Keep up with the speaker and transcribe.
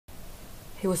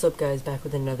Hey, what's up guys, back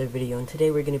with another video, and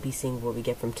today we're going to be seeing what we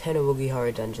get from 10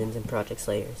 OUWIGAHARA dungeons and Project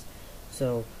Slayers.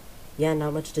 So, yeah,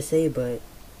 not much to say, but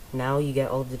now you get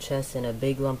all of the chests and a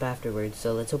big lump afterwards,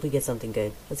 so let's hope we get something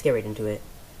good. Let's get right into it.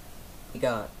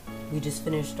 We just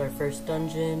finished our first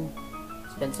dungeon,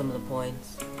 spent some of the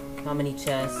points, not many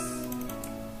chests,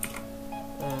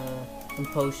 some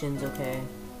potions, okay.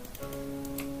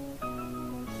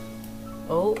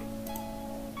 Oh!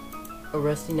 A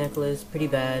rusty necklace, pretty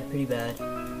bad.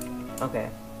 Okay.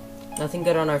 Nothing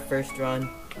good on our first run.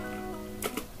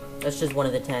 That's just one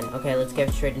of the 10. Okay, let's get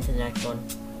straight into the next one.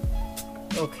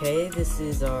 Okay, this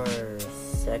is our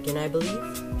second, I believe.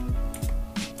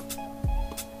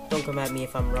 Don't come at me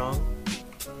if I'm wrong.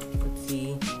 Let's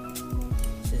see.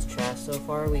 This is trash so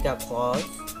far. We got claws.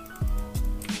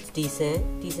 It's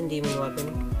decent. Decent demon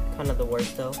weapon. Kind of the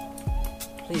worst though.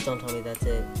 Please don't tell me that's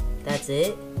it. That's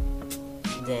it?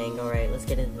 Dang, alright, let's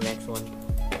get into the next one.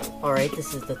 Alright,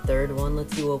 this is the third one.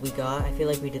 Let's see what we got. I feel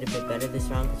like we did a bit better this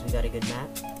round because we got a good map.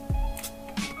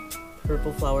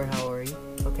 Purple flower Howery.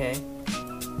 Okay.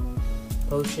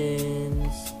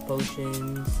 Potions.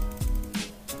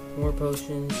 More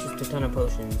potions. Just a ton of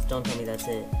potions. Don't tell me that's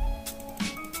it.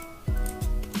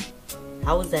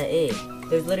 How is that it?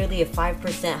 There's literally a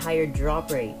 5% higher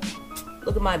drop rate.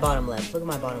 Look at my bottom left.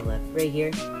 Right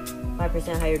here.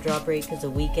 5% higher drop rate because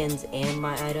of weekends and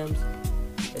my items.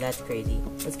 That's crazy.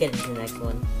 Let's get into the next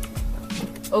one.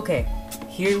 Okay,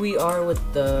 here we are with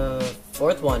the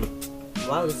fourth one.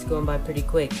 Wow, this is going by pretty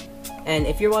quick. And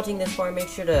if you're watching this far, make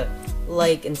sure to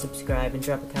like and subscribe and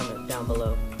drop a comment down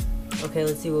below. Okay,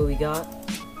 let's see what we got.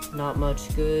 Not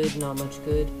much good.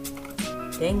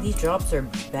 Dang, these drops are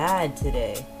bad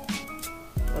today.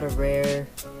 Got a rare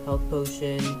health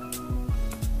potion.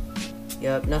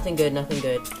 Yup, nothing good.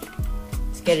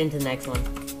 Let's get into the next one.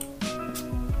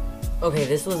 Okay,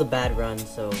 this was a bad run,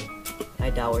 so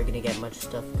I doubt we're gonna get much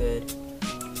stuff good.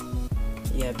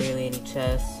 Yeah, barely any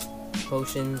chests.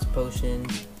 Potions.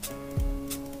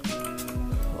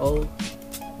 Oh,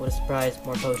 what a surprise,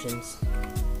 more potions.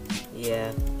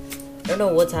 Yeah. I don't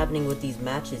know what's happening with these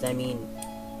matches. I mean,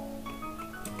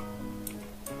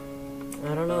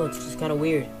 I don't know, it's just kind of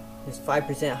weird. There's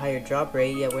 5% higher drop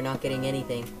rate, yet we're not getting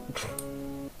anything.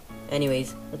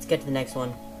 Anyways, let's get to the next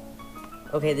one.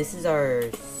 Okay, this is our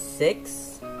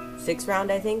sixth round,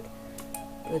 I think.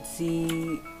 Let's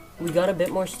see. We got a bit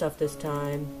more stuff this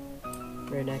time.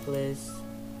 Rare necklace.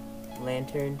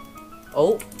 Lantern.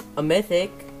 Oh, a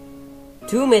mythic.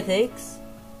 Two mythics.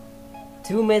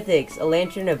 A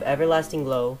lantern of everlasting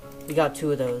glow. We got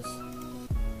 2 of those.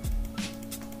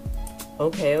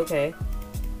 Okay.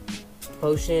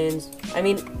 Potions. I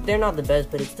mean, they're not the best,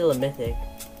 but it's still a mythic.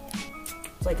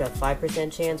 It's like a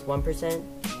 5% chance,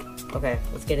 1%. Okay,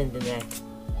 let's get into the next.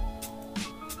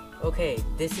 Okay,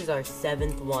 this is our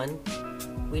 7th one.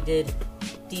 We did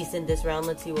decent this round.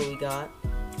 Let's see what we got.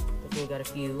 Definitely got a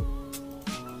few.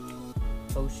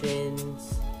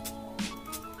 Potions.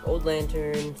 Old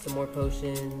lantern, some more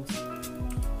potions.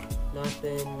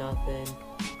 Nothing.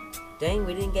 Dang,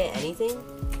 we didn't get anything?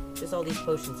 Just all these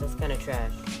potions, that's kind of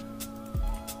trash.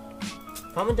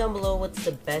 Comment down below what's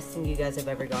the best thing you guys have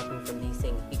ever gotten from these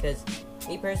things, because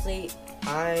me personally,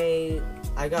 I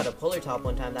got a polar top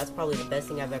one time. That's probably the best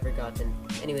thing I've ever gotten.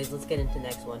 Anyways, let's get into the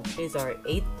next one. Here's our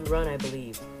 8th run, I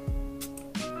believe.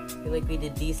 I feel like we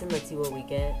did decent. Let's see what we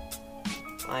get.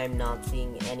 I'm not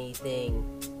seeing anything.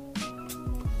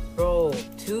 Bro,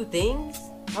 2 things?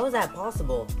 How is that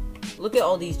possible? Look at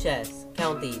all these chests.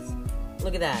 Count these.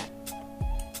 Look at that.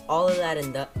 All of that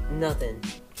and nothing.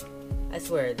 I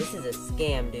swear, this is a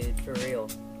scam, dude, for real.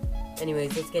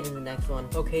 Anyways, let's get into the next one.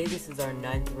 Okay, this is our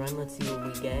 9th run. Let's see what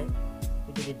we get.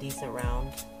 We did a decent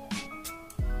round.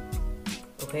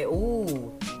 Okay,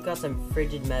 ooh, we got some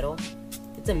frigid metal.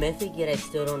 It's a mythic, yet I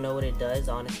still don't know what it does,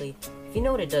 honestly. If you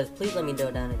know what it does, please let me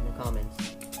know down in the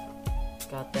comments.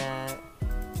 Got that.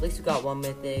 At least we got 1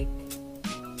 mythic.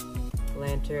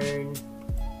 Lantern.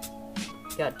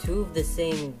 Got 2 of the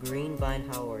same green vine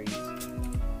Howeries.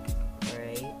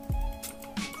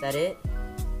 Is that it?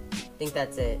 I think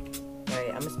that's it. Alright,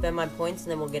 I'm gonna spend my points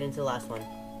and then we'll get into the last one.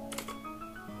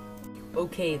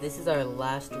 Okay, this is our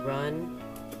last run.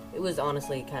 It was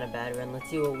honestly kind of bad run. Let's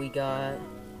see what we got.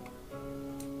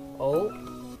 Oh.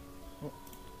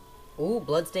 Ooh,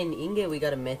 bloodstained ingot. We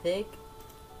got a mythic.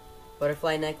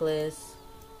 Butterfly necklace.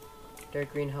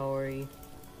 Dark green Howery.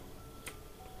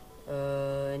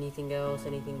 Anything else?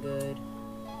 Anything good?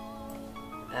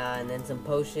 And then some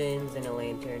potions and a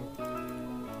lantern.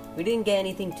 We didn't get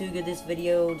anything too good this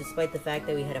video, despite the fact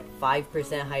that we had a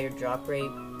 5% higher drop rate.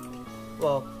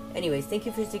 Well, Anyways, thank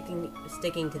you for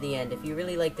sticking to the end. If you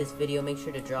really like this video, make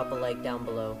sure to drop a like down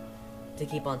below to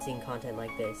keep on seeing content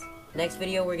like this. Next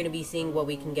video, we're going to be seeing what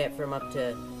we can get from up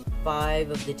to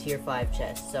 5 of the tier 5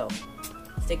 chests. So,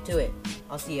 stick to it.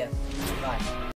 I'll see ya. Bye.